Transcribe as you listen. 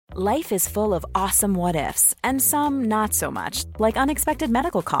Life is full of awesome what-ifs, and some not so much, like unexpected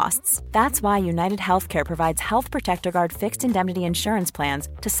medical costs. That's why United Healthcare provides Health Protector Guard fixed indemnity insurance plans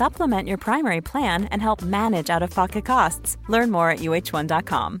to supplement your primary plan and help manage out-of-pocket costs. Learn more at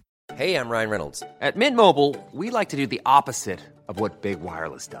uh1.com. Hey, I'm Ryan Reynolds. At Mint Mobile, we like to do the opposite of what Big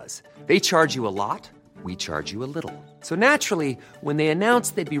Wireless does. They charge you a lot, we charge you a little. So naturally, when they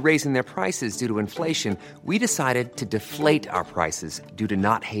announced they'd be raising their prices due to inflation, we decided to deflate our prices due to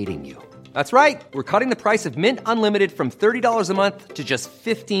not hating you. That's right. We're cutting the price of Mint Unlimited from $30 a month to just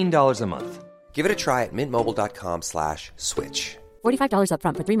 $15 a month. Give it a try at mintmobile.com/switch. $45 up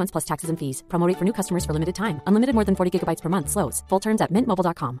front for 3 months plus taxes and fees. Promo rate for new customers for limited time. Unlimited more than 40 gigabytes per month. Slows full terms at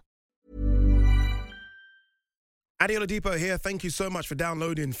mintmobile.com. Adi Oladipo here. Thank you so much for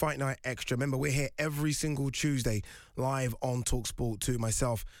downloading Fight Night Extra. Remember, we're here every single Tuesday live on TalkSport 2,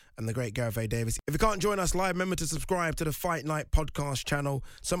 myself and the great Gareth A. Davis. If you can't join us live, remember to subscribe to the Fight Night podcast channel.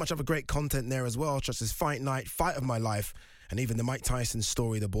 So much other great content there as well, such as Fight Night, Fight of My Life, and even the Mike Tyson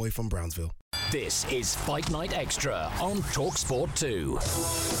story, The Boy from Brownsville. This is Fight Night Extra on TalkSport 2.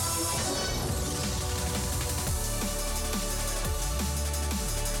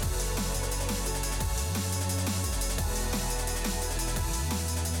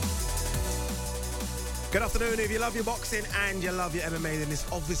 Good afternoon. If you love your boxing and you love your MMA, then this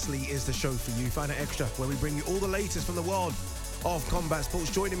obviously is the show for you. Fight Night Extra, where we bring you all the latest from the world of combat sports.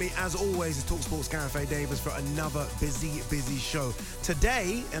 Joining me, as always, is TalkSport's Gareth A. Davis for another busy show.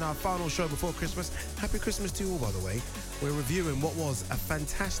 Today, in our final show before Christmas, happy Christmas to you all, by the way, we're reviewing what was a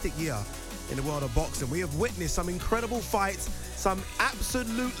fantastic year in the world of boxing. We have witnessed some incredible fights, some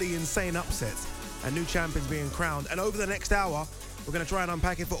absolutely insane upsets, and new champions being crowned. And over the next hour, we're going to try and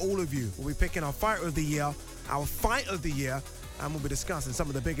unpack it for all of you. We'll be picking our fighter of the year, our fight of the year, and we'll be discussing some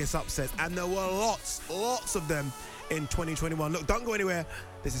of the biggest upsets. And there were lots of them in 2021. Look, don't go anywhere.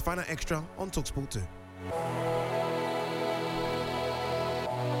 This is Fight Night Extra on TalkSport 2.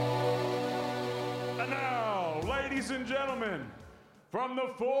 And now, ladies and gentlemen, from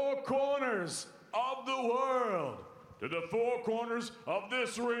the four corners of the world to the four corners of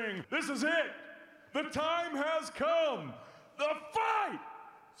this ring, this is it. The time has come. The fight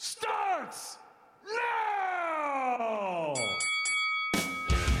starts now!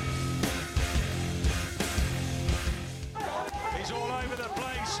 He's all over the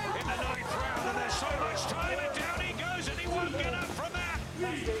place in the ninth round, and there's so much time, and down he goes, and he won't get up from that.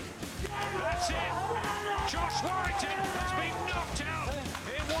 That's it. Josh Warrington has been knocked out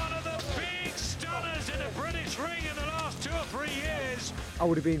in one of the big stunners in the British ring in the last 2 or 3 years. I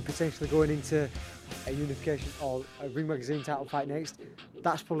would have been potentially going into a unification or a Ring Magazine title fight next.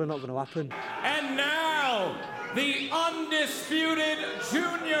 That's probably not going to happen. And now, the undisputed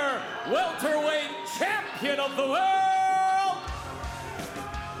junior welterweight champion of the world,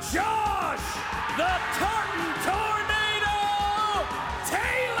 Josh the Tartan Tornado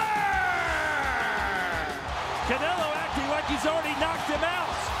Taylor! Canelo acting like he's already knocked him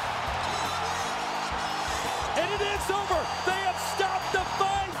out. And it is over. They have stopped the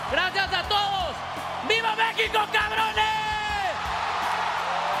fight. Gracias a todos. ¡Viva México, cabrones!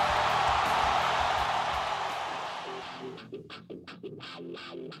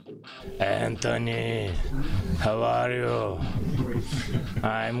 Anthony, how are you?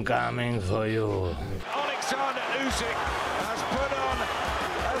 I'm coming for you. Alexander Usyk has put on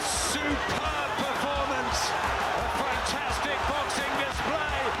a superb performance, a fantastic boxing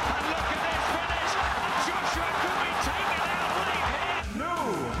display, and look at this finish. Joshua could be taken out late here. New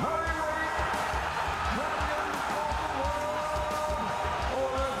heavyweight champion of the world,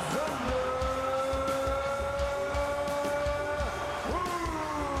 Alexander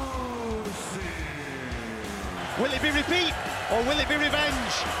Usyk. Will it be repeat or will it be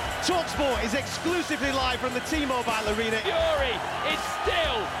revenge? TalkSport is exclusively live from the T-Mobile Arena. Fury is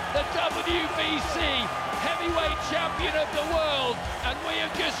still the WBC heavyweight champion of the world, and we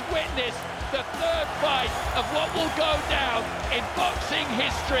have just witnessed the third fight of what will go down in boxing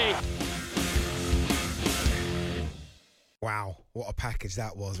history. Wow, what a package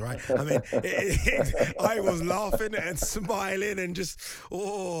that was, right? I mean, I was laughing and smiling and just,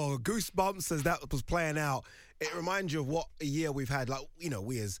 goosebumps as that was playing out. It reminds you of what a year we've had. Like, you know,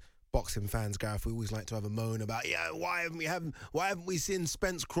 we as boxing fans, Gareth, we always like to have a moan about, why haven't we seen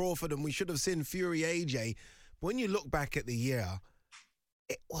Spence Crawford, and we should have seen Fury AJ. But when you look back at the year,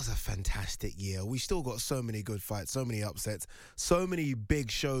 it was a fantastic year. We still got so many good fights, so many upsets, so many big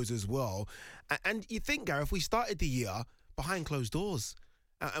shows as well. And you think, Gareth, we started the year behind closed doors,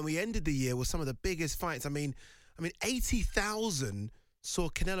 and we ended the year with some of the biggest fights. I mean, 80,000 saw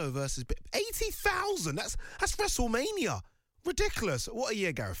Canelo versus 80,000. That's WrestleMania. Ridiculous. What a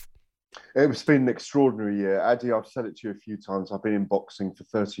year, Gareth. It's been an extraordinary year. Addy, I've said it to you a few times. I've been in boxing for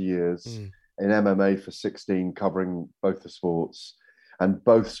 30 years, in MMA for 16, covering both the sports. And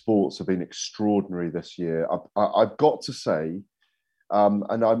both sports have been extraordinary this year. I've got to say,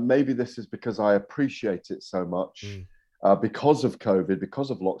 maybe this is because I appreciate it so much, because of COVID,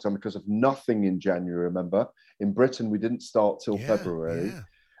 because of lockdown, because of nothing in January, remember? In Britain, we didn't start till February. Yeah.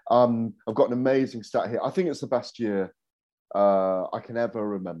 I've got an amazing stat here. I think it's the best year I can ever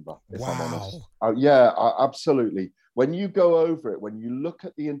remember, if I'm honest. Absolutely. When you go over it, when you look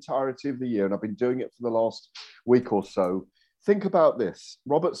at the entirety of the year, and I've been doing it for the last week or so, think about this.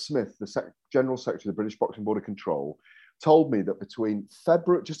 Robert Smith, the General Secretary of the British Boxing Board of Control, told me that between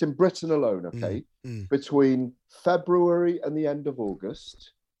February, just in Britain alone, between February and the end of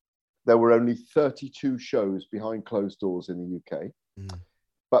August, there were only 32 shows behind closed doors in the UK.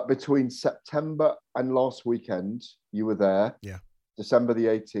 But between September and last weekend, you were there. Yeah. December the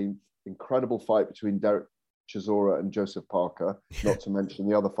 18th, incredible fight between Derek Chisora and Joseph Parker, not to mention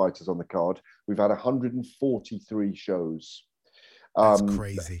the other fighters on the card. We've had 143 shows. That's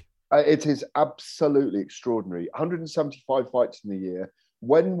crazy. It is absolutely extraordinary. 175 fights in the year.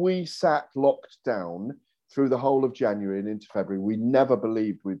 When we sat locked down through the whole of January and into February, we never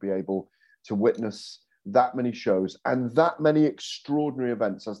believed we'd be able to witness that many shows and that many extraordinary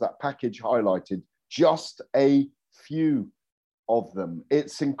events, as that package highlighted, just a few of them.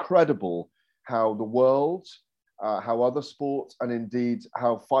 It's incredible how the world, how other sports, and indeed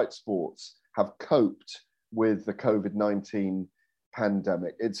how fight sports have coped with the COVID-19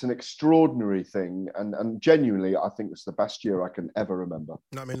 pandemic. It's an extraordinary thing, and genuinely, I think it's the best year I can ever remember.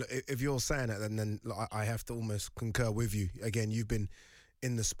 No, I mean, if you're saying that, then I have to almost concur with you. Again, you've been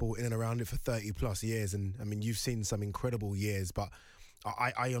in the sport, in and around it for 30 plus years. And I mean, you've seen some incredible years, but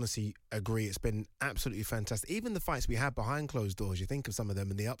I honestly agree. It's been absolutely fantastic. Even the fights we had behind closed doors, you think of some of them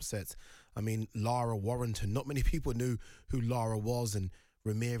and the upsets. I mean, Lara Warrington, not many people knew who Lara was, and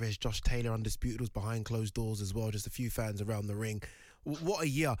Ramirez, Josh Taylor, Undisputed was behind closed doors as well. Just a few fans around the ring. What a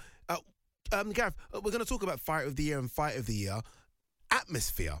year. Gareth, we're going to talk about Fight of the Year and Fight of the Year.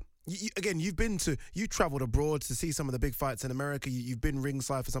 Atmosphere. You travelled abroad to see some of the big fights in America. You've been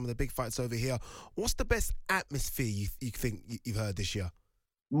ringside for some of the big fights over here. What's the best atmosphere you think you've heard this year?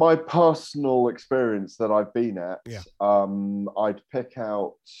 My personal experience that I've been at, I'd pick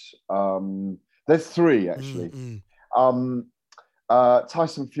out, there's three actually.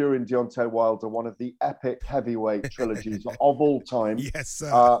 Tyson Fury and Deontay Wilder, one of the epic heavyweight trilogies of all time. Yes,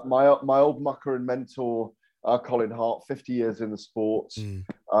 sir. My old mucker and mentor, Colin Hart, 50 years in the sport,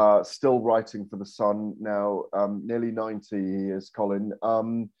 still writing for The Sun now, nearly 90 he is, Colin.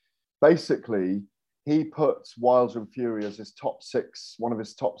 Basically, he puts Wilder and Fury as his one of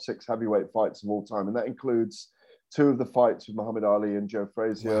his top six heavyweight fights of all time. And that includes two of the fights with Muhammad Ali and Joe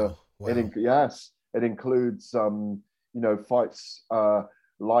Frazier. Wow. It includes, fights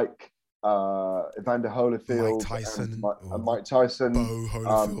like Evander Holyfield, Mike Tyson,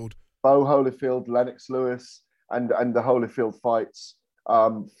 Bo Holyfield, Lennox Lewis, and the Holyfield fights,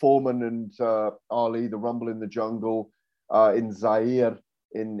 Foreman and Ali, the Rumble in the Jungle, in Zaire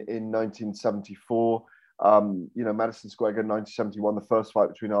in 1974, Madison Square Garden 1971, the first fight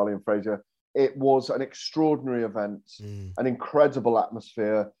between Ali and Frazier. It was an extraordinary event, an incredible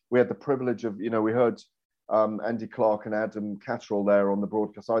atmosphere. We had the privilege of, we heard Andy Clark and Adam Catterall there on the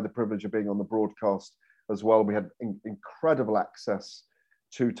broadcast. I had the privilege of being on the broadcast as well. We had incredible access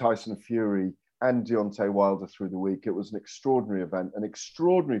to Tyson Fury and Deontay Wilder through the week. It was an extraordinary event, an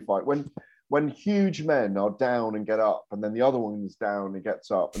extraordinary fight. When huge men are down and get up, and then the other one is down and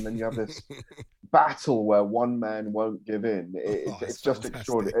gets up, and then you have this battle where one man won't give in. It's just fantastic.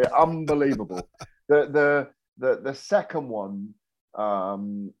 Extraordinary, unbelievable. The second one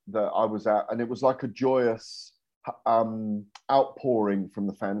that I was at, and it was like a joyous outpouring from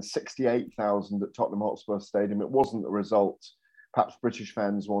the fans. 68,000 at Tottenham Hotspur Stadium. It wasn't the result perhaps British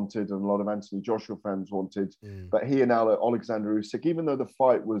fans wanted and a lot of Anthony Joshua fans wanted, but he and Alexander Usyk, even though the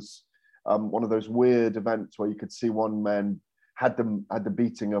fight was one of those weird events where you could see one man had the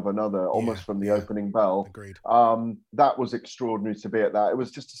beating of another almost from the opening bell. Agreed. That was extraordinary to be at that. It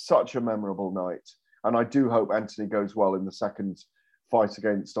was just such a memorable night, and I do hope Anthony goes well in the second fight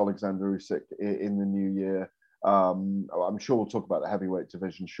against Alexander Usyk in the new year. I'm sure we'll talk about the heavyweight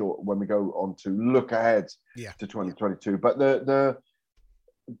division when we go on to look ahead to 2022. But the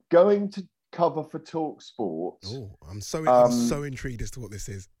going to cover for Talk Sport. Oh, I'm so intrigued as to what this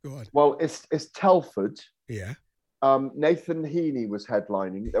is. Go on. Well, it's Telford. Yeah. Nathan Heaney was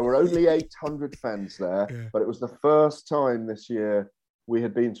headlining. There were only 800 fans there, but it was the first time this year we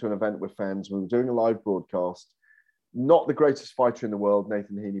had been to an event with fans. We were doing a live broadcast. not the greatest fighter in the world,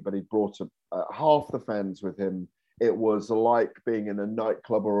 Nathan Heaney, but he brought half the fans with him. It was like being in a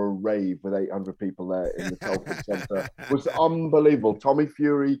nightclub or a rave with 800 people there in the Telford Centre. It was unbelievable. Tommy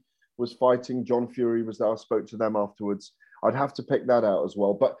Fury was fighting. John Fury was there. I spoke to them afterwards. I'd have to pick that out as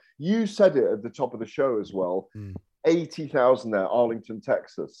well. But you said it at the top of the show as well. 80,000 there, Arlington,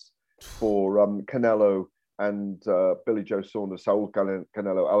 Texas, for Canelo and Billy Joe Saunders, Saul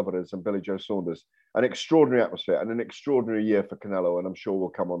Canelo Alvarez and Billy Joe Saunders. An extraordinary atmosphere and an extraordinary year for Canelo, and I'm sure we'll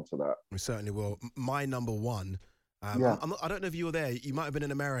come on to that. We certainly will. My number one, I don't know if you were there. You might have been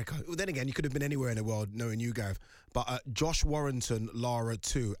in America. Well, then again, you could have been anywhere in the world, knowing you, Gav. But Josh Warrington, Lara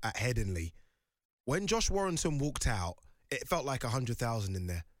 2 at Headingley. When Josh Warrington walked out, it felt like 100,000 in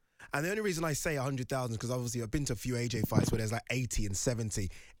there. And the only reason I say 100,000 is because obviously I've been to a few AJ fights where there's like 80 and 70.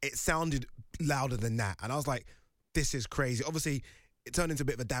 It sounded louder than that. And I was like, this is crazy. Obviously, it turned into a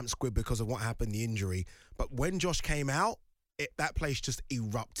bit of a damp squib because of what happened, the injury. But when Josh came out, that place just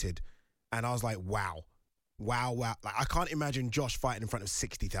erupted. And I was like, wow. Like, I can't imagine Josh fighting in front of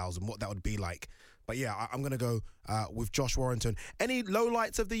 60,000, what that would be like. But yeah, I'm going to go with Josh Warrington. Any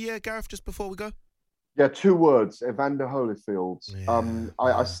lowlights of the year, Gareth, just before we go? Yeah, 2 words, Evander Holyfield. Yeah.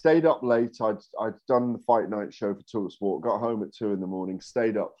 I stayed up late. I'd done the fight night show for TalkSport, got home at 2 a.m,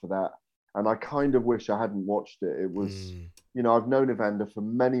 stayed up for that. And I kind of wish I hadn't watched it. It was, you know, I've known Evander for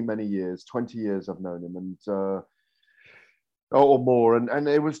many, many years, 20 years I've known him, and or more. And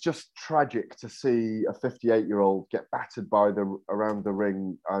it was just tragic to see a 58-year-old get battered around the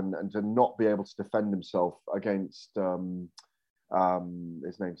ring and to not be able to defend himself against, his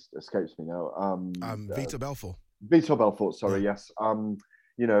name escapes me now. Vitor Belfort. Vitor Belfort, sorry, yes.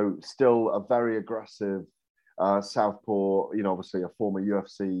 You know, still a very aggressive southpaw, you know, obviously a former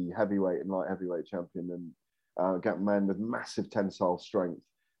UFC heavyweight and light heavyweight champion, and get man with massive tensile strength.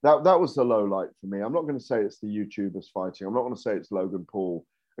 That was the low light for me. I'm not going to say it's the YouTubers fighting. I'm not going to say it's Logan Paul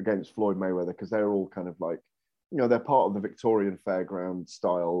against Floyd Mayweather, because they're all kind of like, you know, they're part of the Victorian fairground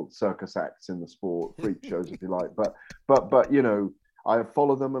style circus acts in the sport, freak shows if you like. But you know, I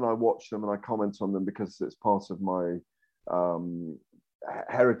follow them and I watch them and I comment on them because it's part of my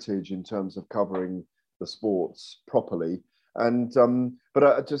heritage in terms of covering the sports properly. And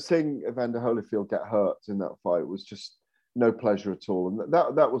but just seeing Evander Holyfield get hurt in that fight was just no pleasure at all, and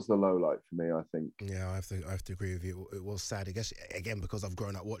that was the low light for me, I think. Yeah, I have to agree with you. It was sad, I guess, again, because I've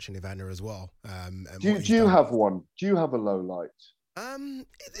grown up watching Evander as well. Do you have one? Do you have a low light?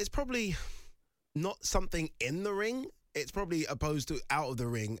 It's probably not something in the ring. It's probably opposed to out of the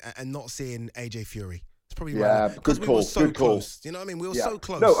ring and not seeing AJ Fury. It's probably because we were so close. You know what I mean? We were so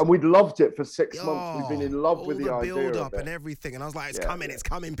close. No, and we'd loved it for 6 months. We've been in love with the idea build up of it. And everything. And I was like, it's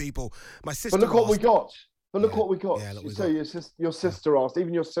coming, people. My sister. But look what we got. But look what we got. Yeah, so your sister asked.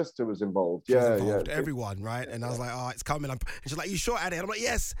 Even your sister was involved. She was involved. Everyone, right? And I was like, it's coming. And she's like, you sure, Addy? And I'm like,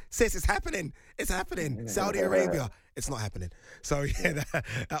 yes, sis, it's happening. It's happening. Saudi Arabia. It's not happening. So, yeah,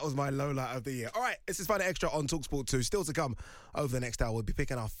 that was my low light of the year. All right, this is Fight Extra on TalkSport 2. Still to come over the next hour. We'll be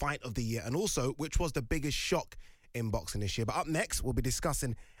picking our fight of the year, and also which was the biggest shock in boxing this year. But up next, we'll be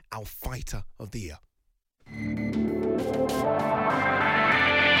discussing our fighter of the year.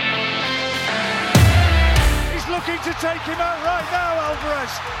 Looking to take him out right now,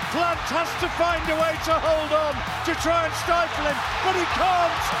 Alvarez. Plant has to find a way to hold on, to try and stifle him, but he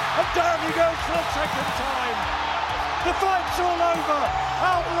can't, and down he goes for a second time. The fight's all over.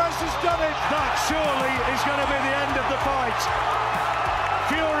 Alvarez has done it. That surely is going to be the end of the fight.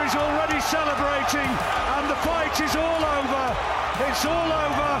 Fury's already celebrating, and the fight is all over. It's all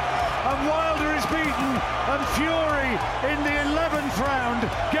over, and Wilder is beaten, and Fury in the 11th round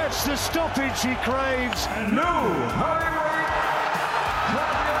gets the stoppage he craves. And new heavyweight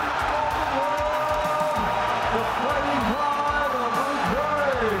champion of the world, the fighting pride of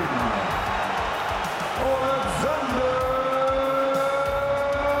Ukraine, Alexander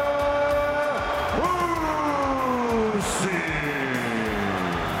Usyk.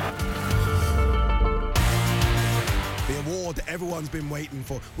 The award everyone's been waiting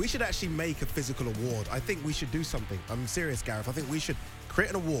for. We should actually make a physical award. I think we should do something. I'm serious, Gareth. I think we should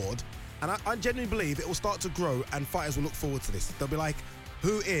create an award, and I genuinely believe it will start to grow and fighters will look forward to this. They'll be like,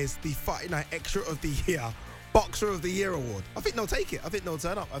 who is the Fight Night Extra of the Year, Boxer of the Year award? I think they'll take it. I think they'll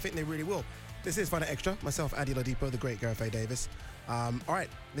turn up. I think they really will. This is Fight Night Extra. Myself, Adi Ladipo, the great Gareth A. Davis. All right,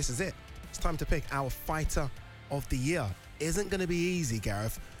 this is it. It's time to pick our fighter of the year. Isn't going to be easy,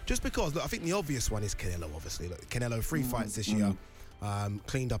 Gareth, just because, look, I think the obvious one is Canelo, obviously. Look, Canelo, 3 fights this year,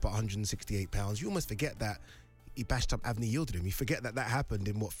 cleaned up at 168 pounds. You almost forget that he bashed up Avni Yildirim. You forget that happened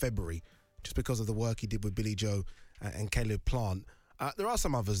in, February, just because of the work he did with Billy Joe and Caleb Plant. There are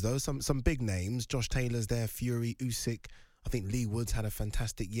some others, though, some big names. Josh Taylor's there, Fury, Usyk. I think Lee Woods had a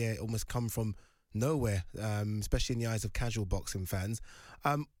fantastic year, almost come from nowhere, especially in the eyes of casual boxing fans.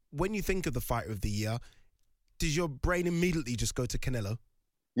 When you think of the fighter of the year, does your brain immediately just go to Canelo?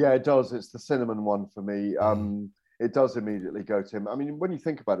 Yeah, it does. It's the cinnamon one for me. It does immediately go to him. I mean, when you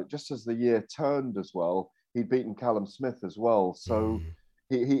think about it, just as the year turned as well, he'd beaten Callum Smith as well. So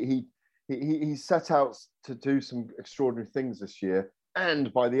he set out to do some extraordinary things this year.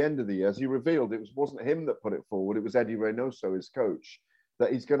 And by the end of the year, as he revealed, it wasn't him that put it forward. It was Eddie Reynoso, his coach,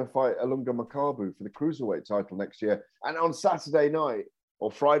 that he's going to fight Ilunga Makabu for the cruiserweight title next year. And on Saturday night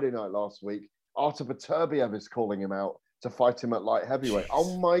or Friday night last week, Artur Beterbiev is calling him out to fight him at light heavyweight.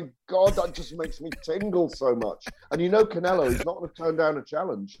 Oh my God, that just makes me tingle so much. And you know Canelo, he's not going to turn down a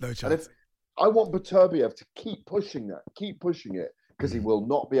challenge. No chance. And if I want Beterbiev to keep pushing it, because he will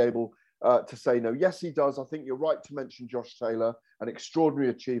not be able to say no. Yes, he does. I think you're right to mention Josh Taylor, an extraordinary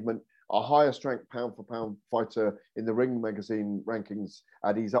achievement, our highest ranked pound for pound fighter in the Ring Magazine rankings,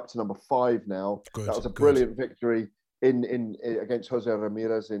 and he's up to number 5 now. That was a brilliant victory in against Jose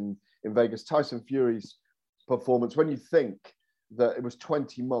Ramirez in Vegas. Tyson Fury's performance, when you think that it was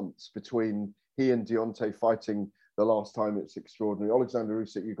 20 months between he and Deontay fighting the last time, it's extraordinary. Alexander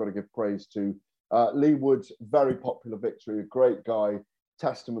Usyk, you've got to give praise to. Lee Woods, very popular victory, a great guy,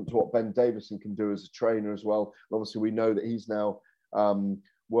 testament to what Ben Davison can do as a trainer as well. And obviously, we know that he's now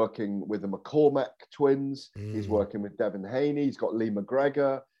working with the McCormack twins. He's working with Devin Haney. He's got Lee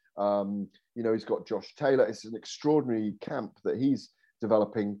McGregor. He's got Josh Taylor. It's an extraordinary camp that he's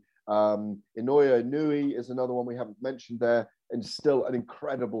developing. Inoue Inoue is another one we haven't mentioned there, and still an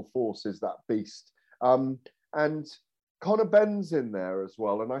incredible force is that beast. And Conor Benn's in there as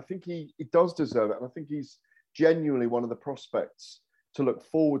well, and I think he does deserve it, and I think he's genuinely one of the prospects to look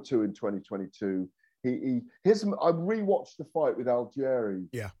forward to in 2022. I rewatched the fight with Algieri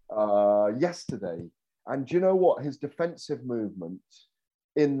yesterday, and do you know what? His defensive movement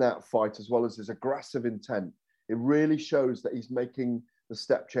in that fight, as well as his aggressive intent, it really shows that he's making the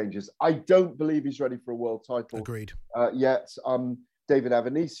step changes. I don't believe he's ready for a world title. Agreed. Yet. David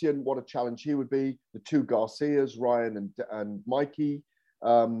Avanesian, what a challenge he would be. The two Garcias, Ryan and Mikey.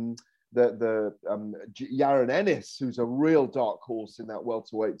 Yaron Ennis, who's a real dark horse in that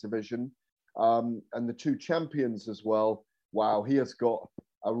welterweight division. And the two champions as well. Wow, he has got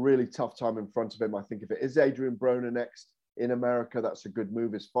a really tough time in front of him. I think if it is Adrian Broner next in America, that's a good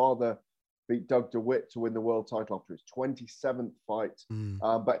move. His father beat Doug DeWitt to win the world title after his 27th fight.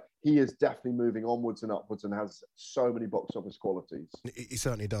 But he is definitely moving onwards and upwards and has so many box office qualities. He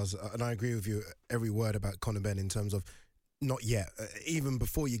certainly does. And I agree with you every word about Conor Benn in terms of not yet. Even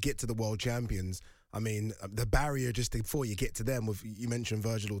before you get to the world champions, I mean, the barrier just before you get to them, you mentioned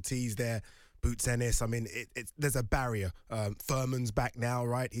Virgil Ortiz there, Boots Ennis. I mean, there's a barrier. Thurman's back now,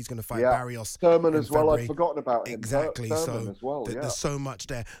 right? He's going to fight Barrios. Thurman as well. I'd forgotten about him. Exactly. Thurman as well, there's so much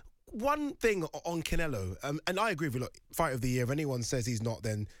there. One thing on Canelo, and I agree with you, look, fight of the year, if anyone says he's not,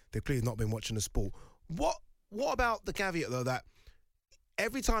 then they've clearly not been watching the sport. What about the caveat, though, that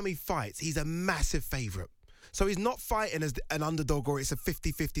every time he fights, he's a massive favourite? So he's not fighting as an underdog or it's a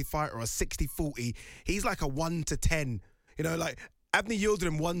 50-50 fight or a 60-40. He's like a 1-10. You know, like Abney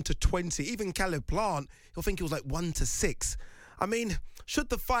Yildirim 1-20. Even Caleb Plant, you'll think he was like 1-6. I mean, should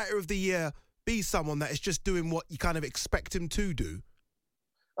the fighter of the year be someone that is just doing what you kind of expect him to do?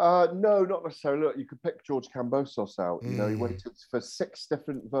 No, not necessarily. Look, you could pick George Kambosos out. You know, he waited for 6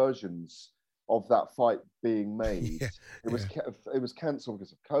 different versions of that fight being made. It was cancelled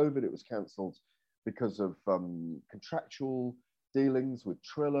because of COVID. It was cancelled because of contractual dealings with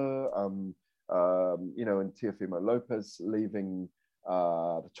Triller. And Teofimo Lopez leaving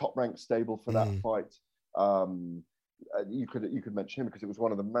the Top Rank stable for that fight. You could mention him because it was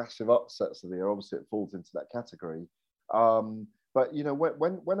one of the massive upsets of the year. Obviously, it falls into that category. But you know,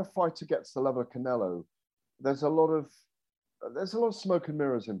 when a fighter gets the level of Canelo, there's a lot of smoke and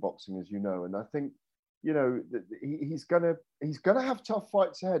mirrors in boxing, as you know. And I think, you know, he's gonna have tough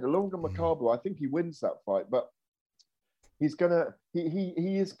fights ahead. Ilunga Makabu, I think he wins that fight, but he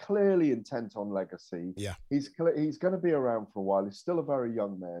is clearly intent on legacy. Yeah, he's gonna be around for a while. He's still a very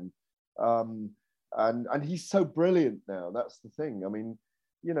young man, and he's so brilliant now. That's the thing. I mean,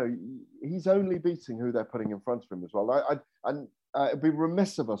 you know, he's only beating who they're putting in front of him as well. It'd be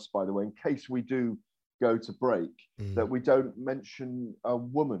remiss of us, by the way, in case we do go to break, that we don't mention a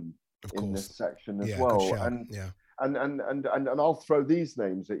woman in this section as well. And I'll throw these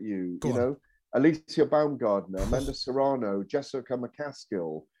names at you. You know, Alicia Baumgardner, Amanda Serrano, Jessica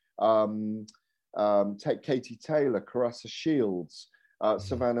McCaskill, take Katie Taylor, Carissa Shields,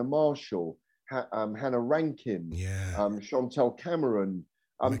 Savannah Marshall, Hannah Rankin, yeah, Chantel Cameron.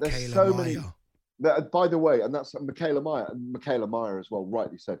 There's Michaela so Meyer. many. By the way, and that's Michaela Meyer as well,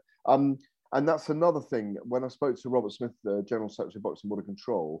 rightly said. And that's another thing. When I spoke to Robert Smith, the General Secretary of Boxing Border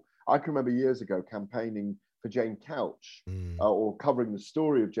Control, I can remember years ago campaigning for Jane Couch, or covering the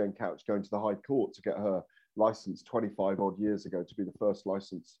story of Jane Couch going to the High Court to get her license 25 odd years ago to be the first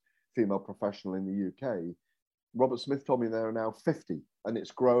licensed female professional in the UK. Robert Smith told me there are now 50, and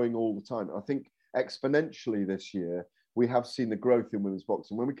it's growing all the time. I think exponentially this year, we have seen the growth in women's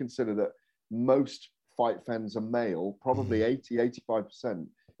boxing. When we consider that most fight fans are male, probably 80-85%,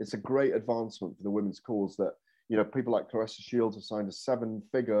 it's a great advancement for the women's cause that, you know, people like Claressa Shields have signed a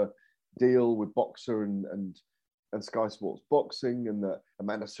 7-figure deal with Boxer and Sky Sports Boxing, and that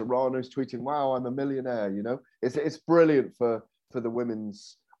Amanda Serrano's tweeting, "Wow, I'm a millionaire." You know, it's brilliant for the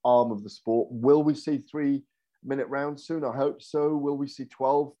women's arm of the sport. Will we see 3-minute rounds soon? I hope so. Will we see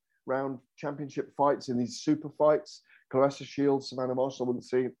 12-round championship fights in these super fights? Claressa Shields, Savannah Marshall, I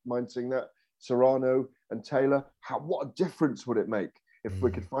wouldn't mind seeing that. Serrano and Taylor. What a difference would it make if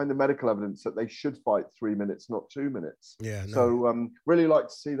we could find the medical evidence that they should fight 3 minutes, not 2 minutes? Yeah. No. So really like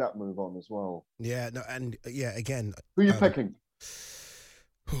to see that move on as well. Yeah. No. And yeah. Again. Who are you picking?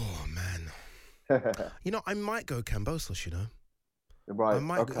 Oh man. You know, I might go Kambosos. You know. Right. I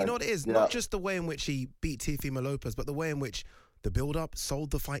might. Okay. You know what it is? Yeah. Not just the way in which he beat Teofimo Lopez, but the way in which the build-up sold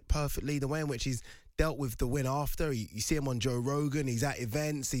the fight perfectly. The way in which he's dealt with the win after. You see him on Joe Rogan. He's at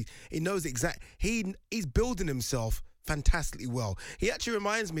events. He knows he's building himself fantastically well. He actually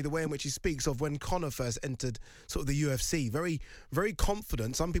reminds me the way in which he speaks of when Conor first entered sort of the UFC. Very, very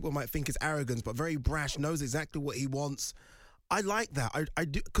confident. Some people might think it's arrogance, but very brash. Knows exactly what he wants. I like that. I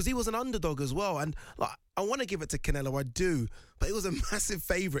do, because he was an underdog as well. And like, I want to give it to Canelo. I do, but he was a massive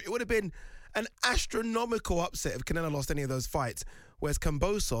favourite. It would have been an astronomical upset if Canelo lost any of those fights. Whereas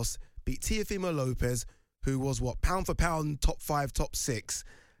Kambosos beat Teofimo Lopez, who was pound for pound, top 5, top 6.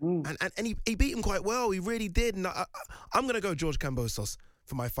 And he beat him quite well. He really did. And I'm going to go George Kambosos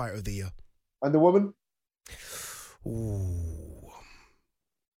for my fighter of the year. And the woman? Ooh.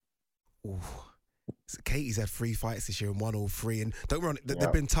 So Katie's had 3 fights this year and won all 3. And don't get me wrong,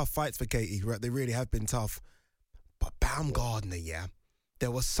 they've been tough fights for Katie. Right? They really have been tough. But Baumgardner,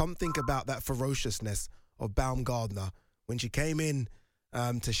 there was something about that ferociousness of Baumgardner when she came in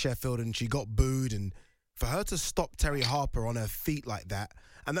to Sheffield and she got booed, and for her to stop Terry Harper on her feet like that.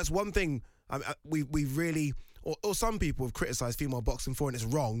 And that's one thing we really, or some people have criticised female boxing for, and it's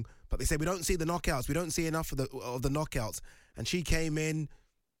wrong, but they say we don't see the knockouts, we don't see enough of the knockouts. And she came in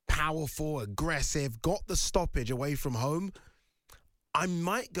powerful, aggressive, got the stoppage away from home. I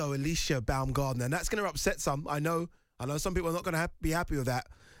might go Alicia Baumgardner, and that's going to upset some. I know some people are not going to be happy with that.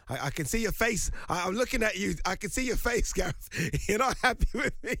 I can see your face. I'm looking at you. I can see your face, Gareth. You're not happy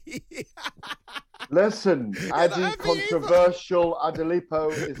with me. Listen, Adi controversial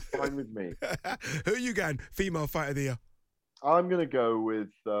Adelipo is fine with me. Who are you going? Female fighter of the year. I'm going to go with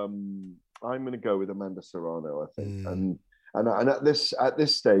Amanda Serrano, I think. And at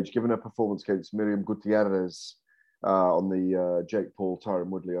this stage, given her performance against Miriam Gutierrez on the Jake Paul Tyron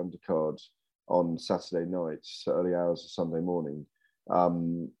Woodley undercard on Saturday night, early hours of Sunday morning,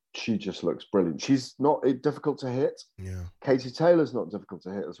 she just looks brilliant. She's not difficult to hit. Yeah. Katie Taylor's not difficult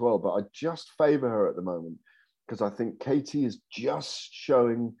to hit as well, but I just favour her at the moment because I think Katie is just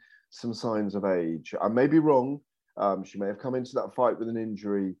showing some signs of age. I may be wrong. She may have come into that fight with an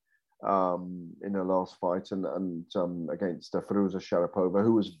injury in her last fight and against Firuza Sharapova,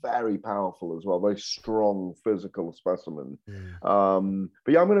 who was very powerful as well, very strong physical specimen.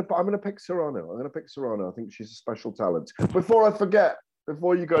 But yeah, I'm gonna pick Serrano. I think she's a special talent. Before I forget,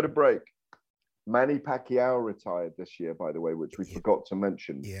 before you go to break, Manny Pacquiao retired this year, by the way, which we forgot to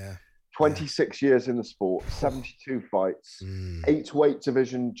mention. 26 years in the sport, 72 fights, 8 weight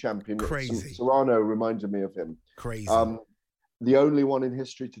division champion. Crazy. Serrano reminded me of him. Crazy. The only one in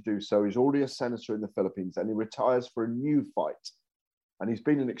history to do so. He's already a senator in the Philippines, and he retires for a new fight. And he's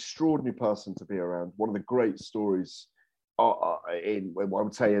been an extraordinary person to be around. One of the great stories I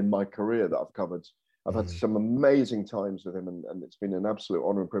would say in my career that I've covered. I've had some amazing times with him, and it's been an absolute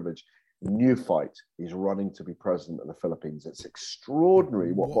honor and privilege. New fight. He's running to be president of the Philippines. It's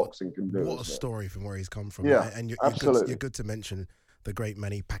extraordinary what boxing can do. What a story from where he's come from. Yeah, and absolutely. You're good to mention the great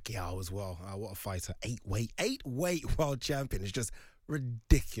Manny Pacquiao as well. What a fighter. 8 weight world champion. It's just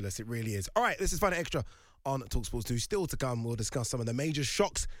ridiculous. It really is. All right, this is Fight Night Extra on TalkSport 2. Still to come, we'll discuss some of the major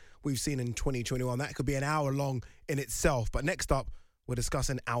shocks we've seen in 2021. That could be an hour long in itself. But next up, we're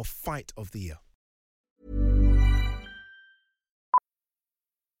discussing our fight of the year.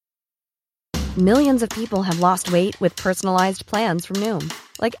 Millions of people have lost weight with personalized plans from Noom.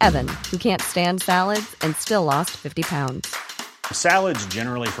 Like Evan, who can't stand salads and still lost 50 pounds. Salads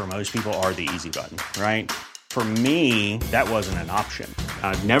generally for most people are the easy button, right? For me, that wasn't an option.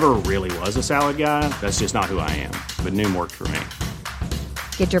 I never really was a salad guy. That's just not who I am. But Noom worked for me.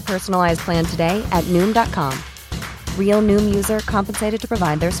 Get your personalized plan today at Noom.com. Real Noom user compensated to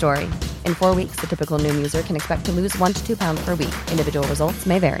provide their story. In 4 weeks, the typical Noom user can expect to lose 1 to 2 pounds per week. Individual results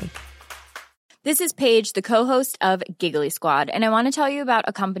may vary. This is Paige, the co-host of Giggly Squad, and I want to tell you about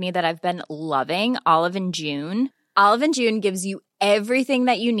a company that I've been loving, Olive & June. Olive & June gives you everything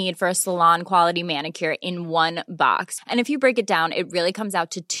that you need for a salon-quality manicure in one box. And if you break it down, it really comes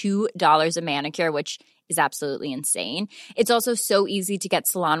out to $2 a manicure, which is absolutely insane. It's also so easy to get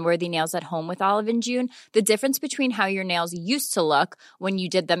salon-worthy nails at home with Olive & June. The difference between how your nails used to look when you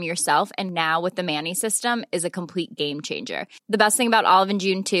did them yourself and now with the Mani system is a complete game changer. The best thing about Olive &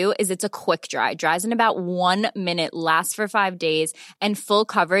 June, too, is it's a quick dry. Dries in about 1 minute, lasts for 5 days, and full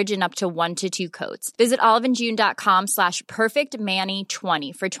coverage in up to 1 to 2 coats. Visit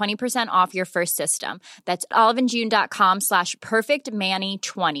oliveandjune.com/perfectmani20 for 20% off your first system. That's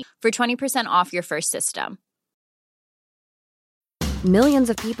oliveandjune.com/perfectmani20 for 20% off your first system. Millions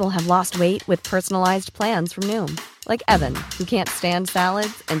of people have lost weight with personalized plans from Noom. Like Evan, who can't stand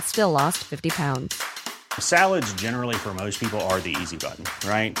salads and still lost 50 pounds. Salads generally for most people are the easy button,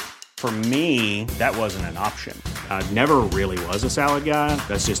 right? For me, that wasn't an option. I never really was a salad guy.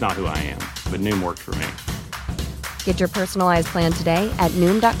 That's just not who I am. But Noom worked for me. Get your personalized plan today at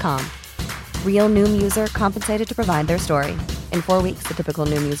Noom.com. Real Noom user compensated to provide their story. In 4 weeks, the typical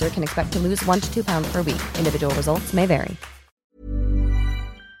Noom user can expect to lose 1 to 2 pounds per week. Individual results may vary.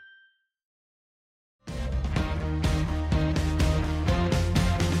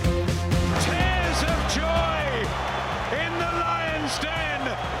 Tears of joy in the Lion's Den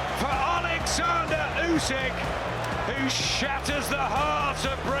for Alexander Usyk, who shatters the hearts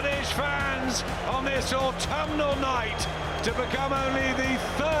of British fans on this autumnal night to become only the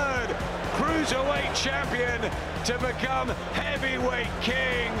third cruiserweight champion to become heavyweight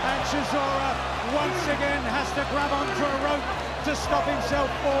king. And Chisora once again has to grab onto a rope to stop himself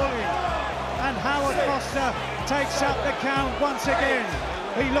falling. And Howard Foster takes up the count once again.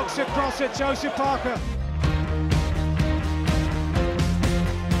 He looks across at Joseph Parker.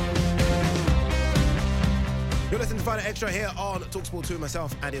 You're listening to Find It Extra here on TalkSport 2.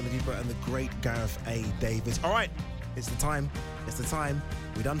 Myself, Andy Oladipo, and the great Gareth A. Davis. All right, it's the time.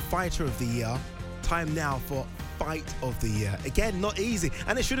 We've done Fighter of the Year. Time now for Fight of the Year. Again, not easy.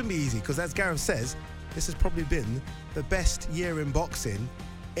 And it shouldn't be easy because, as Gareth says, this has probably been the best year in boxing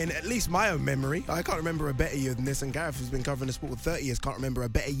in at least my own memory. I can't remember a better year than this, and Gareth, who's been covering the sport for 30 years, can't remember a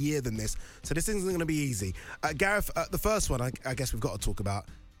better year than this. So this isn't going to be easy. Gareth, the first one I guess we've got to talk about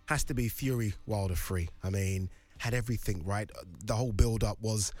has to be Fury Wilder 3. I mean, had everything right. The whole build-up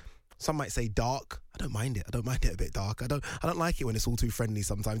was, some might say, dark. I don't mind it. I don't mind it a bit dark. I don't like it when it's all too friendly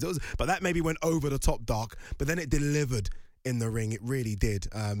sometimes. But that maybe went over the top dark, but then it delivered in the ring. It really did.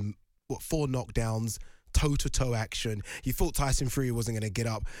 4 knockdowns, toe-to-toe action. You thought Tyson Fury wasn't going to get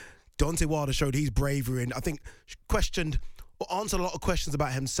up. Deontay Wilder showed his bravery and I think answered a lot of questions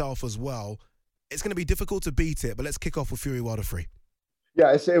about himself as well. It's going to be difficult to beat it, but let's kick off with Fury Wilder 3.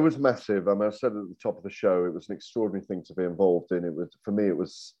 Yeah, it was massive. I mean, I said at the top of the show, it was an extraordinary thing to be involved in. For me, it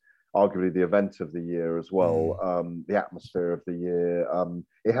was arguably the event of the year as well, the atmosphere of the year.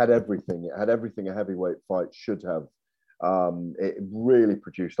 It had everything. It had everything a heavyweight fight should have. It really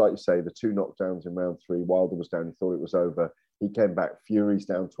produced, like you say, the 2 knockdowns in round 3. Wilder was down. He thought it was over. He came back. Fury's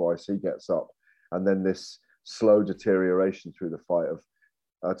down twice. He gets up. And then this slow deterioration through the fight of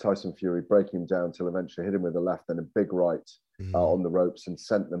Tyson Fury, breaking him down till eventually hit him with a left and a big right on the ropes and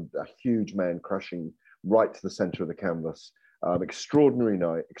sent them, a huge man crashing right to the center of the canvas. Extraordinary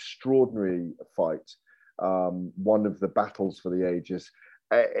night, extraordinary fight. One of the battles for the ages.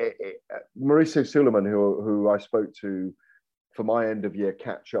 Mauricio Sulaiman, who I spoke to for my end of year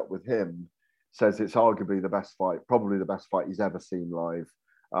catch up with him, says it's arguably the best fight, probably the best fight he's ever seen live.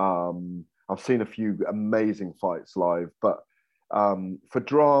 I've seen a few amazing fights live, but for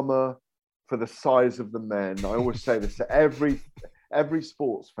drama, for the size of the men, I always say this to every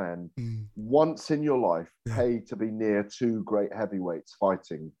sports fan, once in your life, pay to be near 2 great heavyweights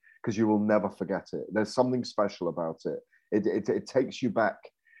fighting, because you will never forget it. There's something special about it. It takes you back,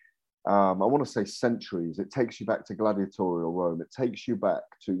 I want to say centuries. It takes you back to gladiatorial Rome. It takes you back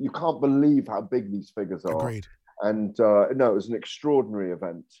to, you can't believe how big these figures are. Agreed. And no, it was an extraordinary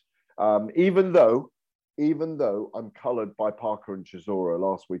event. Even though I'm coloured by Parker and Chisora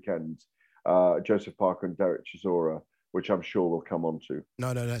last weekend, Joseph Parker and Derek Chisora, which I'm sure we'll come on to.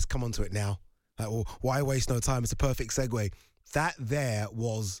 No, let's come on to it now. Why waste no time? It's a perfect segue. that there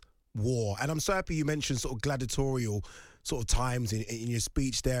was war. And I'm so happy you mentioned sort of gladiatorial sort of times in your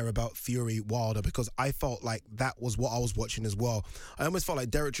speech there about Fury Wilder, because I felt like that was what I was watching as well. I almost felt like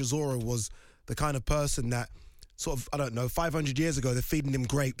Derek Chisora was the kind of person that sort of, I don't know, 500 years ago, they're feeding him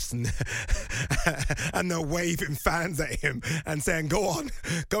grapes and and they're waving fans at him and saying, go on,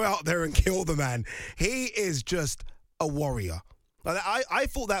 go out there and kill the man. He is just a warrior. Like, I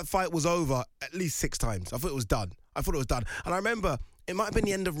thought that fight was over at least 6 times. I thought it was done. And I remember it might have been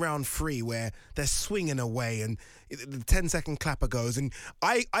the end of round 3 where they're swinging away and the 10-second clapper goes. And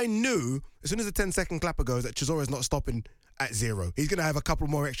I knew as soon as the 10-second clapper goes that Chisora's not stopping at 0. He's going to have a couple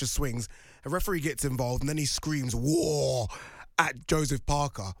more extra swings. A referee gets involved and then he screams war at Joseph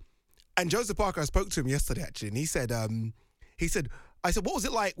Parker. And Joseph Parker, I spoke to him yesterday actually, and he said, I said, what was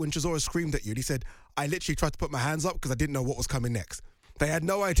it like when Chisora screamed at you? And he said, I literally tried to put my hands up because I didn't know what was coming next. They had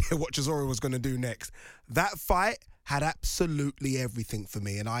no idea what Chisora was going to do next. That fight had absolutely everything for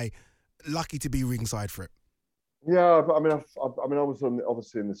me, and I lucky to be ringside for it. Yeah, I was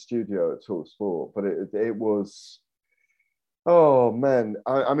obviously in the studio at Talk Sport, but it was, oh man,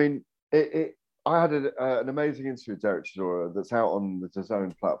 I had an amazing interview with Derek Chisora that's out on the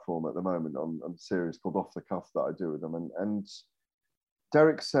DAZN platform at the moment on a series called Off the Cuff that I do with them, and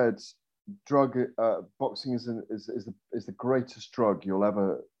Derek said, boxing is the greatest drug you'll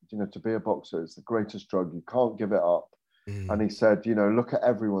ever, to be a boxer, it's the greatest drug. You can't give it up. And he said, look at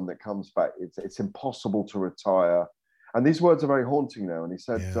everyone that comes back. It's impossible to retire. And these words are very haunting now. And he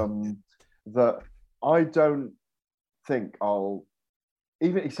said that I don't think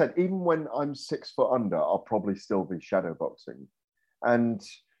even when I'm 6 foot under, I'll probably still be shadow boxing. And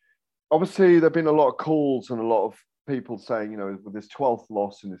obviously there've been a lot of calls and a lot of people saying, with his 12th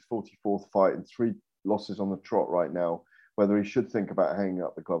loss in his 44th fight and 3 losses on the trot right now, whether he should think about hanging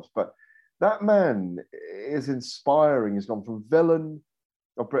up the gloves. But that man is inspiring. He's gone from villain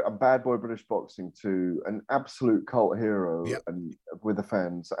of bad boy British boxing to an absolute cult hero and with the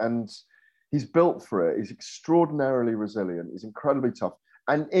fans. And he's built for it. He's extraordinarily resilient. He's incredibly tough.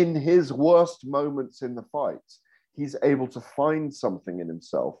 And in his worst moments in the fight, he's able to find something in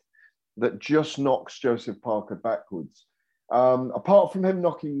himself that just knocks Joseph Parker backwards. Apart from him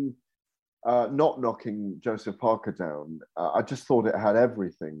not knocking Joseph Parker down, I just thought it had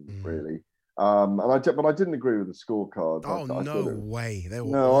everything, really. But I didn't agree with the scorecard. No way.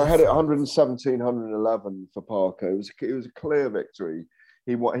 I had it 117, 111 for Parker. It was a clear victory.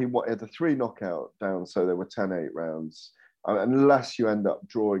 He had the 3 knockout down, so there were 10-8 rounds. Unless you end up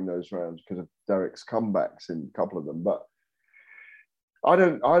drawing those rounds because of Derek's comebacks in a couple of them, but I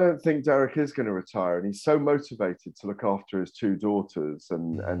don't think Derek is going to retire, and he's so motivated to look after his 2 daughters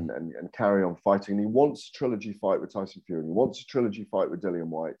and carry on fighting. And he wants a trilogy fight with Tyson Fury, and he wants a trilogy fight with Dillian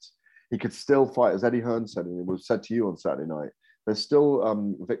Whyte. He could still fight, as Eddie Hearn said, and it was said to you on Saturday night. There's still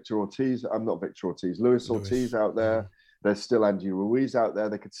Luis Ortiz out there. There's still Andy Ruiz out there.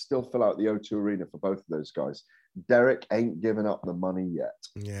 They could still fill out the O2 Arena for both of those guys. Derek ain't given up the money yet.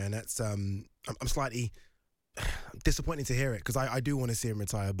 Yeah, and that's I'm slightly disappointed to hear it, because I do want to see him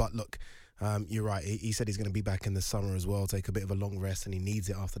retire. But look, you're right. He said he's going to be back in the summer as well, take a bit of a long rest, and he needs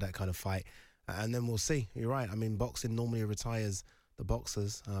it after that kind of fight. And then we'll see. You're right. I mean, boxing normally retires the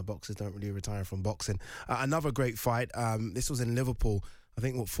boxers. Boxers don't really retire from boxing. Another great fight. This was in Liverpool, I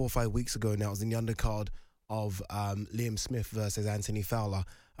think, 4 or 5 weeks ago now. It was in the undercard of Liam Smith versus Anthony Fowler.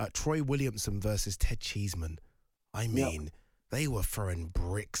 Troy Williamson versus Ted Cheeseman. I mean, they were throwing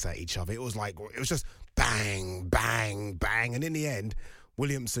bricks at each other. It was just bang, bang, bang. And in the end,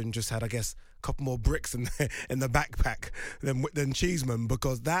 Williamson just had, I guess, a couple more bricks in the backpack than Cheeseman,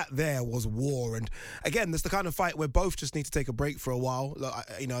 because that there was war. And again, that's the kind of fight where both just need to take a break for a while. Look,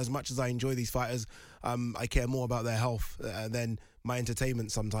 as much as I enjoy these fighters, I care more about their health than my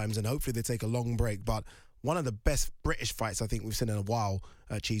entertainment sometimes. And hopefully they take a long break. But one of the best British fights I think we've seen in a while,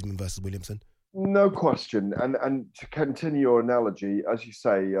 Cheeseman versus Williamson. No question. And to continue your analogy, as you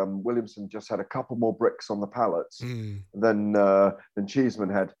say, Williamson just had a couple more bricks on the pallets than Cheeseman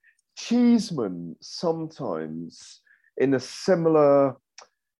had. Cheeseman sometimes, in a similar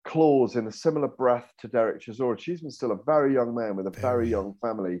clause, in a similar breath to Derek Chisora, Cheeseman's still a very young man with a very young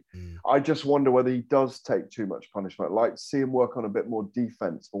family. I just wonder whether he does take too much punishment. I'd like to see him work on a bit more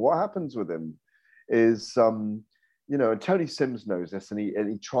defense. But what happens with him is... and Tony Sims knows this, and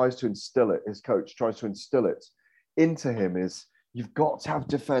he tries to instill it. His coach tries to instill it into him. Is you've got to have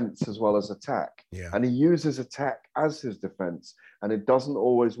defense as well as attack, and he uses attack as his defense, and it doesn't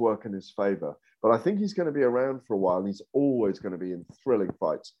always work in his favor. But I think he's going to be around for a while, and he's always going to be in thrilling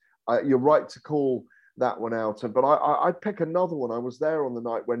fights. You're right to call that one out, but I'd pick another one. I was there on the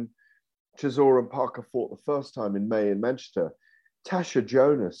night when Chisora and Parker fought the first time in May in Manchester, Tasha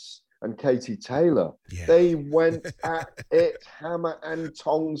Jonas and Katie Taylor, they went at it hammer and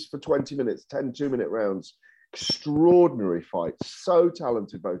tongs for 20 minutes, 10 2-minute rounds. Extraordinary fight. So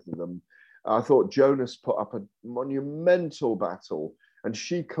talented, both of them. I thought Jonas put up a monumental battle, and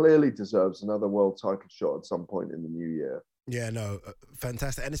she clearly deserves another world title shot at some point in the new year. Yeah, no,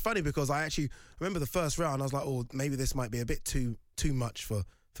 fantastic. And it's funny because I actually remember the first round, I was like, oh, maybe this might be a bit too much for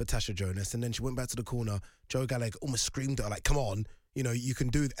Tasha Jonas. And then she went back to the corner. Joe Gallagher almost screamed at her, like, come on, you know, you can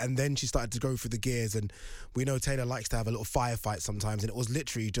do it. And then she started to go through the gears. And we know Taylor likes to have a little firefight sometimes. And it was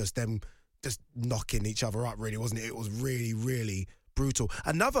literally just them just knocking each other up, really, wasn't it? It was really, really brutal.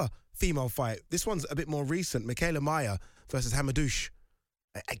 Another female fight. This one's a bit more recent. Michaela Mayer versus Hamadouche.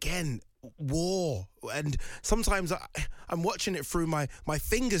 Again, war. And sometimes I'm watching it through my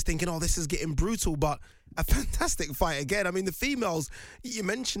fingers thinking, oh, this is getting brutal, but a fantastic fight again. I mean, the females, you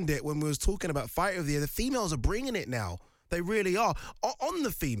mentioned it when we was talking about Fight of the Year, the females are bringing it now. They really are. On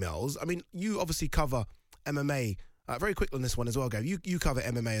the females, I mean, you obviously cover MMA. Very quick on this one as well, Gav. You cover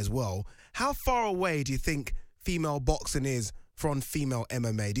MMA as well. How far away do you think female boxing is from female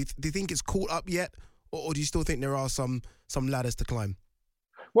MMA? Do you think it's caught up yet? Or do you still think there are some ladders to climb?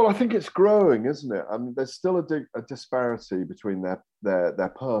 Well, I think it's growing, isn't it? I mean, there's still a disparity between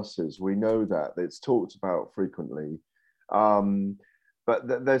their purses. We know that. It's talked about frequently.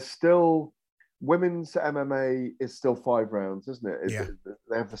 But there's still... Women's MMA is still 5 rounds, isn't it?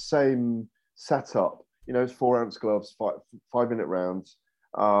 They have the same setup. You know, it's 4-ounce gloves, 5-minute rounds.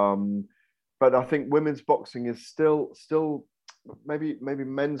 But I think women's boxing is still maybe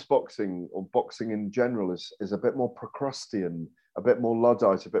men's boxing or boxing in general is a bit more Procrustean, a bit more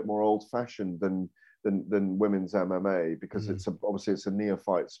Luddite, a bit more old-fashioned than women's MMA, because obviously it's a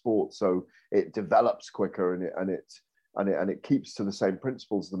neophyte sport, so it develops quicker and it keeps to the same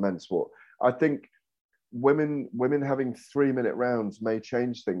principles as the men's sport. I think women having 3-minute rounds may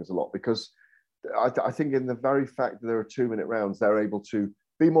change things a lot, because I think in the very fact that there are 2-minute rounds, they're able to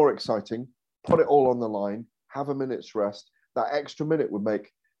be more exciting, put it all on the line, have a minute's rest. That extra minute would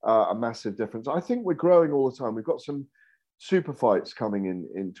make a massive difference. I think we're growing all the time. We've got some super fights coming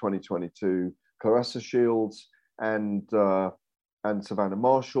in 2022. Claressa Shields and Savannah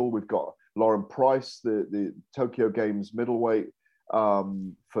Marshall. We've got Lauren Price, the Tokyo Games middleweight, for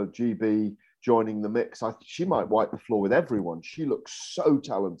GB, joining the mix. She might wipe the floor with everyone. She looks so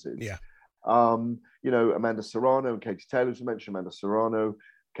talented. Yeah. You know, Amanda Serrano and Katie Taylor, as you mentioned, Amanda Serrano,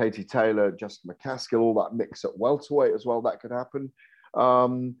 Katie Taylor, Jessica McCaskill, all that mix at welterweight as well, that could happen.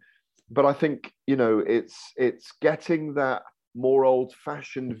 But I think, you know, it's getting that more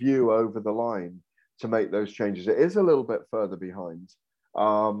old-fashioned view over the line to make those changes. It is a little bit further behind.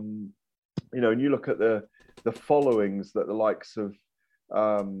 You know, and you look at the followings that the likes of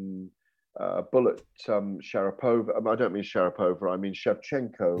Bullet Sharapova, I don't mean Sharapova, I mean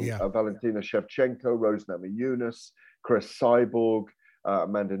Shevchenko, Valentina Shevchenko, Rose Namajunas, Chris Cyborg,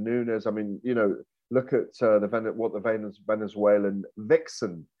 Amanda Nunes. I mean, you know, look at what the Venezuelan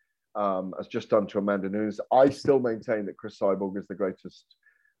vixen has just done to Amanda Nunes. I still maintain that Chris Cyborg is the greatest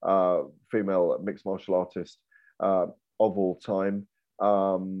female mixed martial artist of all time.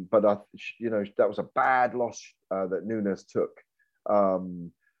 But you know, that was a bad loss that Nunes took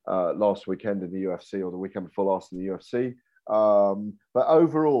last weekend in the UFC, or the weekend before last in the UFC. But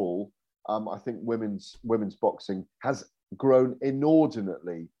overall, I think women's boxing has grown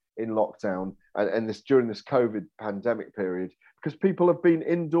inordinately in lockdown and during this COVID pandemic period, because people have been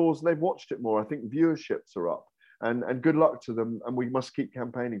indoors and they've watched it more. I think viewerships are up. And good luck to them. And we must keep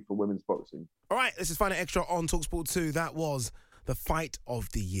campaigning for women's boxing. All right, this is Fight Night Extra on TalkSport 2. That was the Fight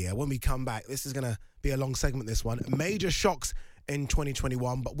of the Year. When we come back, this is going to be a long segment, this one. Major shocks in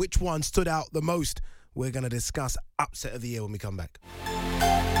 2021, but which one stood out the most? We're going to discuss Upset of the Year when we come back.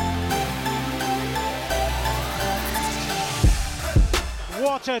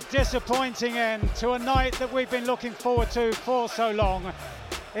 What a disappointing end to a night that we've been looking forward to for so long.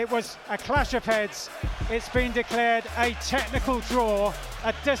 It was a clash of heads. It's been declared a technical draw,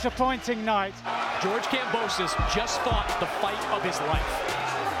 a disappointing night. George Kambosos just fought the fight of his life.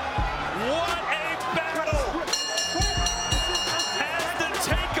 What a battle! Has the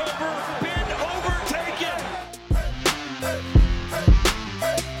takeover been overtaken?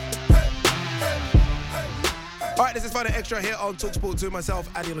 All right, this is Fight Night Extra here on TalkSport 2. Myself,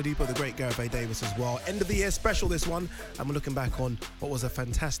 Adi Oladipo, the great Gareth A. Davis as well. End of the year special, this one. And we're looking back on what was a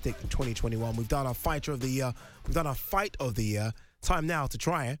fantastic 2021. We've done our Fighter of the Year. We've done our Fight of the Year. Time now to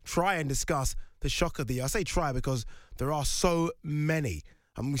try and discuss the Shock of the Year. I say try because there are so many.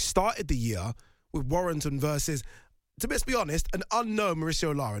 And we started the year with Warrington versus let's be honest, an unknown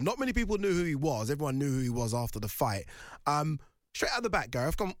Mauricio Lara. Not many people knew who he was. Everyone knew who he was after the fight. Straight out of the back,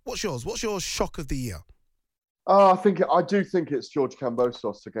 Gareth, come on, what's yours? What's your shock of the year? I do think it's George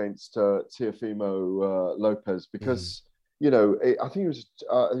Kambosos against Teofimo Lopez because I think he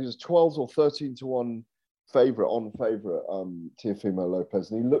was 12 or 13-1 favourite Teofimo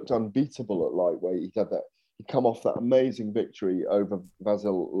Lopez, and he looked unbeatable at lightweight. He'd come off that amazing victory over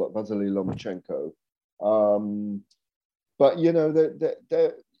Vasily Lomachenko. But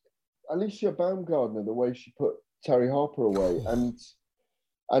Alicia Baumgardner, the way she put Terry Harper away,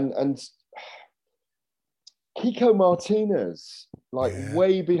 and Kiko Martinez,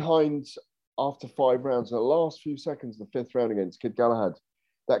 way behind after 5 rounds, in the last few seconds of the 5th round against Kid Galahad,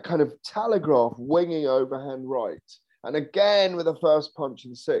 that kind of telegraph winging overhand right, and again with the first punch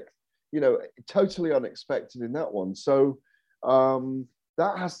in the 6th, totally unexpected in that one. So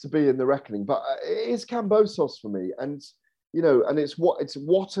that has to be in the reckoning. But it is Kambosos for me, and it's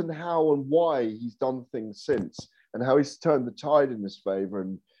what and how and why he's done things since, and how he's turned the tide in his favour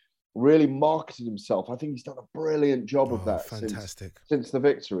and really marketed himself. I think he's done a brilliant job of that since the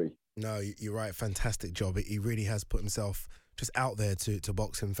victory. No, you're right. Fantastic job. He really has put himself just out there to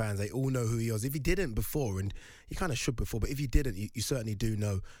boxing fans. They all know who he was. If he didn't before, and he kind of should before, but if you didn't, you certainly do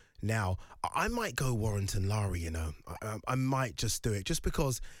know now. I might go Warrington Lara, I might just do it just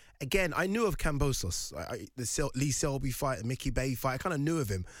because, again, I knew of Kambosos, the Lee Selby fight, the Mickey Bay fight. I kind of knew of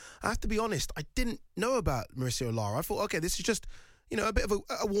him. I have to be honest, I didn't know about Mauricio Lara. I thought, okay, this is just a bit of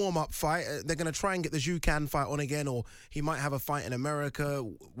a warm-up fight. They're going to try and get the Zhu Can fight on again, or he might have a fight in America,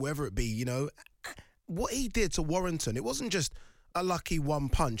 wherever it be, What he did to Warrington, it wasn't just a lucky one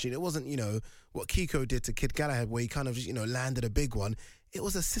punch, and it wasn't, what Kiko did to Kid Galahad, where he kind of, landed a big one. It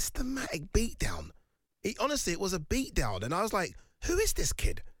was a systematic beatdown. Honestly, it was a beatdown, and I was like, who is this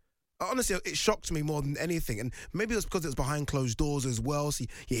kid? Honestly, it shocked me more than anything, and maybe it was because it was behind closed doors as well, so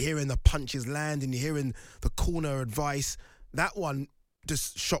you're hearing the punches land, and you're hearing the corner advice. That one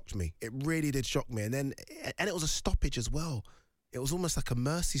just shocked me. It really did shock me. And it was a stoppage as well. It was almost like a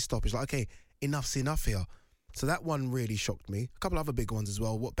mercy stoppage. Like, okay, enough's enough here. So that one really shocked me. A couple other big ones as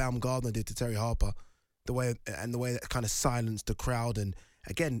well. What Baumgardner did to Terry Harper, the way that kind of silenced the crowd. And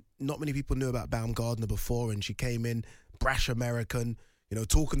again, not many people knew about Baumgardner before, and she came in, brash American,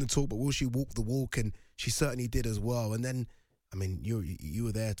 talking the talk, but will she walk the walk? And she certainly did as well. And then, I mean, you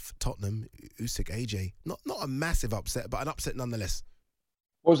were there for Tottenham, Usyk, AJ. Not a massive upset, but an upset nonetheless.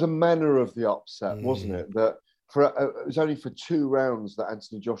 It was a manner of the upset, wasn't it? That it was only for 2 rounds that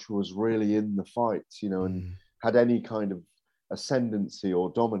Anthony Joshua was really in the fight, and had any kind of ascendancy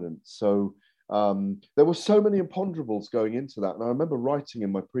or dominance. So there were so many imponderables going into that. And I remember writing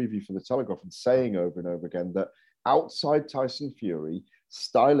in my preview for The Telegraph and saying over and over again that outside Tyson Fury,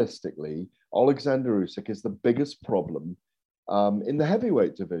 stylistically, Alexander Usyk is the biggest problem in the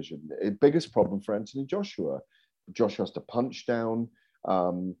heavyweight division. The biggest problem for Anthony Joshua. Joshua has to punch down.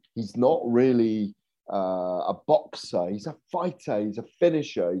 He's not really a boxer. He's a fighter. He's a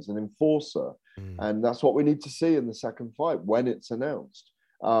finisher. He's an enforcer. And that's what we need to see in the second fight when it's announced.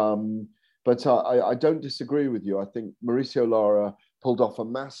 But I don't disagree with you. I think Mauricio Lara pulled off a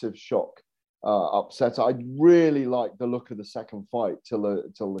massive shock upset. I really liked the look of the second fight till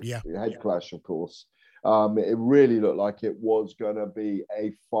the head clash, of course. It really looked like it was going to be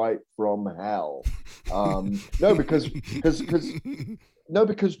a fight from hell.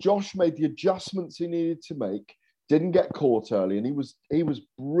 Because Josh made the adjustments he needed to make, didn't get caught early, and he was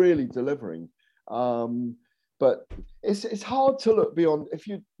really delivering. But it's hard to look beyond. If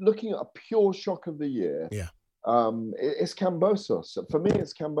you're looking at a pure shock of the year, it's Kambosos. For me,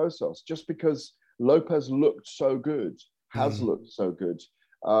 it's Kambosos, just because Lopez looked so good, has looked so good.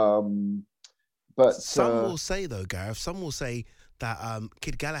 But some will say, though, Gareth, some will say that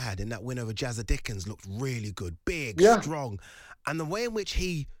Kid Galahad in that win over Jazza Dickens looked really good, big, strong. And the way in which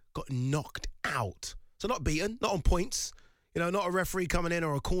he got knocked out, so not beaten, not on points, not a referee coming in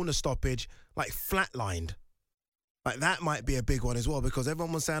or a corner stoppage, like flatlined. Like that might be a big one as well, because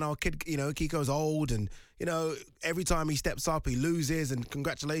everyone was saying, Kiko's old, and, every time he steps up, he loses, and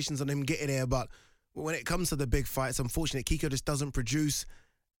congratulations on him getting here. But when it comes to the big fights, unfortunately, Kiko just doesn't produce.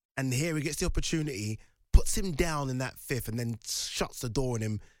 And here he gets the opportunity, puts him down in that 5th, and then shuts the door on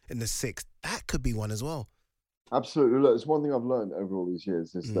him in the 6th. That could be one as well. Absolutely. Look, it's one thing I've learned over all these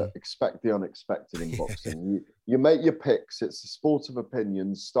years is that expect the unexpected in boxing. You make your picks. It's a sport of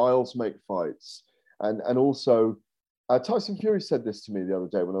opinions. Styles make fights. And also, Tyson Fury said this to me the other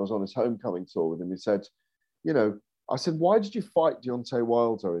day when I was on his homecoming tour with him. He said, I said, why did you fight Deontay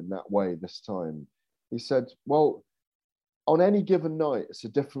Wilder in that way this time? He said, well, on any given night, it's a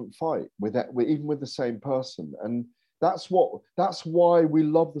different fight even with the same person. And that's why we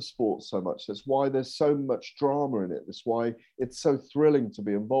love the sport so much. That's why there's so much drama in it. That's why it's so thrilling to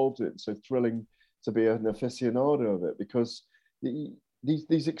be involved in it, so thrilling to be an aficionado of it, because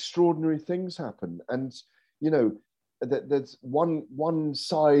these extraordinary things happen. And, you know, there's one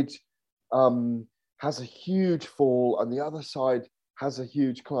side has a huge fall and the other side has a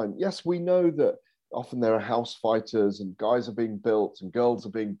huge climb. Yes, we know that often there are house fighters and guys are being built and girls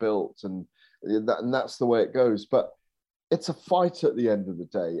are being built, and that's the way it goes. But it's a fight at the end of the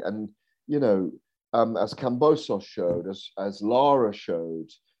day. And, you know, as Kambosos showed, as Lara showed,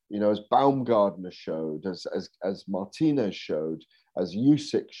 you know, as Baumgardner showed, as Martinez showed, as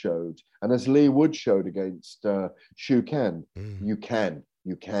Usyk showed, and as Lee Wood showed against Shu Ken, you can.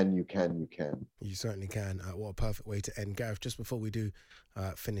 You certainly can. What a perfect way to end. Gareth, just before we do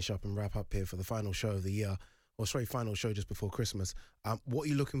finish up and wrap up here for the final show of the year, final show just before Christmas, what are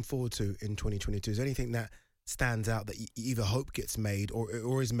you looking forward to in 2022? Is there anything that stands out that you either hope gets made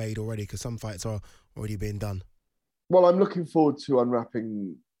or is made already, because some fights are already being done? Well, I'm looking forward to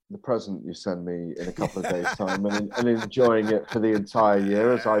unwrapping the present you send me in a couple of days' time and enjoying it for the entire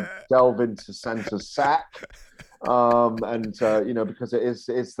year as I delve into Santa's sack. You know, because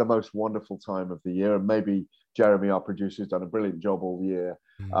it's the most wonderful time of the year, and maybe Jeremy, our producer, who's done a brilliant job all year,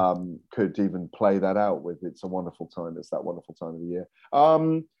 could even play that out with It's a Wonderful Time. It's that wonderful time of the year.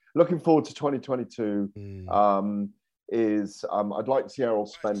 Looking forward to 2022 I'd like to see Errol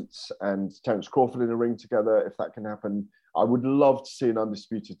Spence and Terence Crawford in a ring together, if that can happen. I would love to see an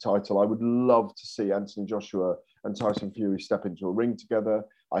undisputed title. I would love to see Anthony Joshua and Tyson Fury step into a ring together.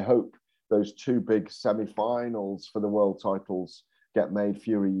 I hope those two big semi-finals for the world titles get made,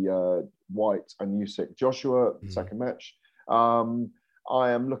 Fury White and Usyk Joshua, second match.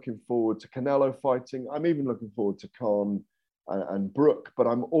 I am looking forward to Canelo fighting. I'm even looking forward to Khan and Brooke, but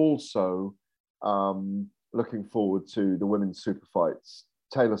I'm also looking forward to the women's super fights,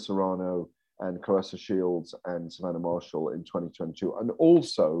 Taylor Serrano and Claressa Shields and Savannah Marshall in 2022. And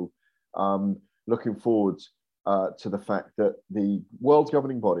also looking forward to the fact that the world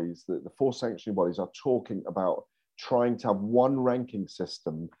governing bodies, the four sanctioning bodies, are talking about trying to have one ranking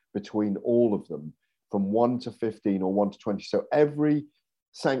system between all of them, from 1 to 15 or 1 to 20. So every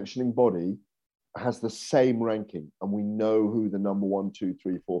sanctioning body has the same ranking, and we know who the number 1, 2,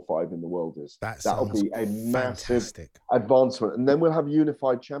 3, 4, 5 in the world is. That'll be a massive advancement. And then we'll have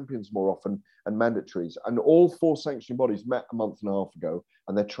unified champions more often and mandatories. And all four sanctioning bodies met a month and a half ago,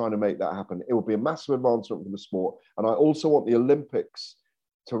 and they're trying to make that happen. It will be a massive advancement for the sport. And I also want the Olympics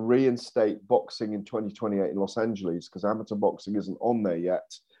to reinstate boxing in 2028 in Los Angeles, because amateur boxing isn't on there yet.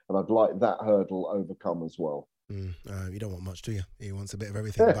 And I'd like that hurdle overcome as well. You don't want much, do you? He wants a bit of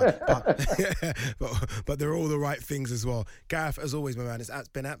everything, but they're all the right things as well. Gareth, as always, my man, it's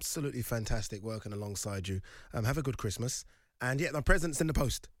been absolutely fantastic working alongside you. Have a good Christmas. And yeah, my present's in the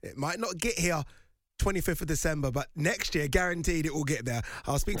post. It might not get here 25th of December, but next year, guaranteed it will get there.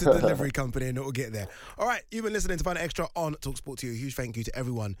 I'll speak to the delivery company and it will get there. All right, you've been listening to Fight Night Extra on TalkSport 2. A huge thank you to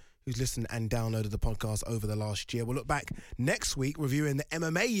everyone who's listened and downloaded the podcast over the last year. We'll look back next week reviewing the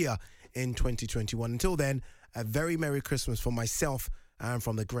MMA year in 2021. Until then, a very Merry Christmas from myself and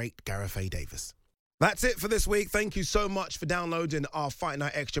from the great Gareth A. Davis. That's it for this week. Thank you so much for downloading our Fight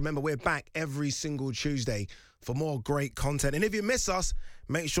Night Extra. Remember, we're back every single Tuesday for more great content. And if you miss us,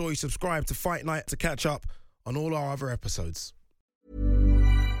 make sure you subscribe to Fight Night to catch up on all our other episodes.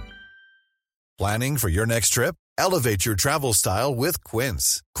 Planning for your next trip? Elevate your travel style with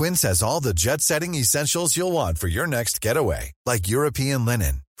Quince. Quince has all the jet-setting essentials you'll want for your next getaway, like European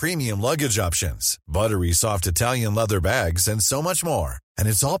linen, premium luggage options, buttery soft Italian leather bags, and so much more. And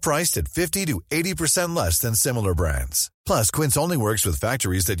it's all priced at 50 to 80% less than similar brands. Plus, Quince only works with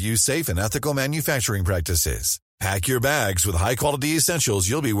factories that use safe and ethical manufacturing practices. Pack your bags with high-quality essentials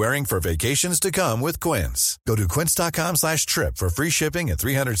you'll be wearing for vacations to come with Quince. Go to quince.com/trip for free shipping and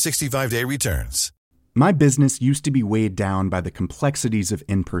 365-day returns. My business used to be weighed down by the complexities of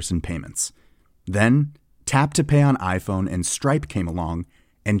in-person payments. Then, Tap to Pay on iPhone and Stripe came along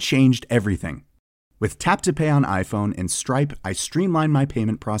and changed everything. With Tap to Pay on iPhone and Stripe, I streamlined my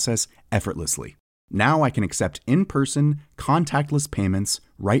payment process effortlessly. Now I can accept in-person, contactless payments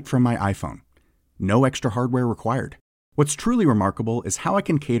right from my iPhone. No extra hardware required. What's truly remarkable is how I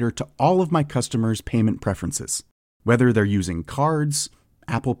can cater to all of my customers' payment preferences. Whether they're using cards,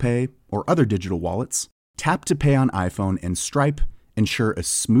 Apple Pay, or other digital wallets, Tap to Pay on iPhone and Stripe ensure a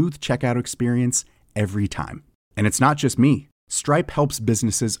smooth checkout experience every time. And it's not just me. Stripe helps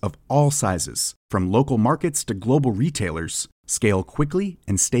businesses of all sizes, from local markets to global retailers, scale quickly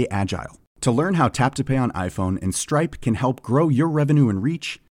and stay agile. To learn how Tap to Pay on iPhone and Stripe can help grow your revenue and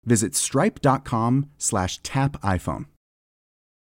reach, visit stripe.com/tapiphone.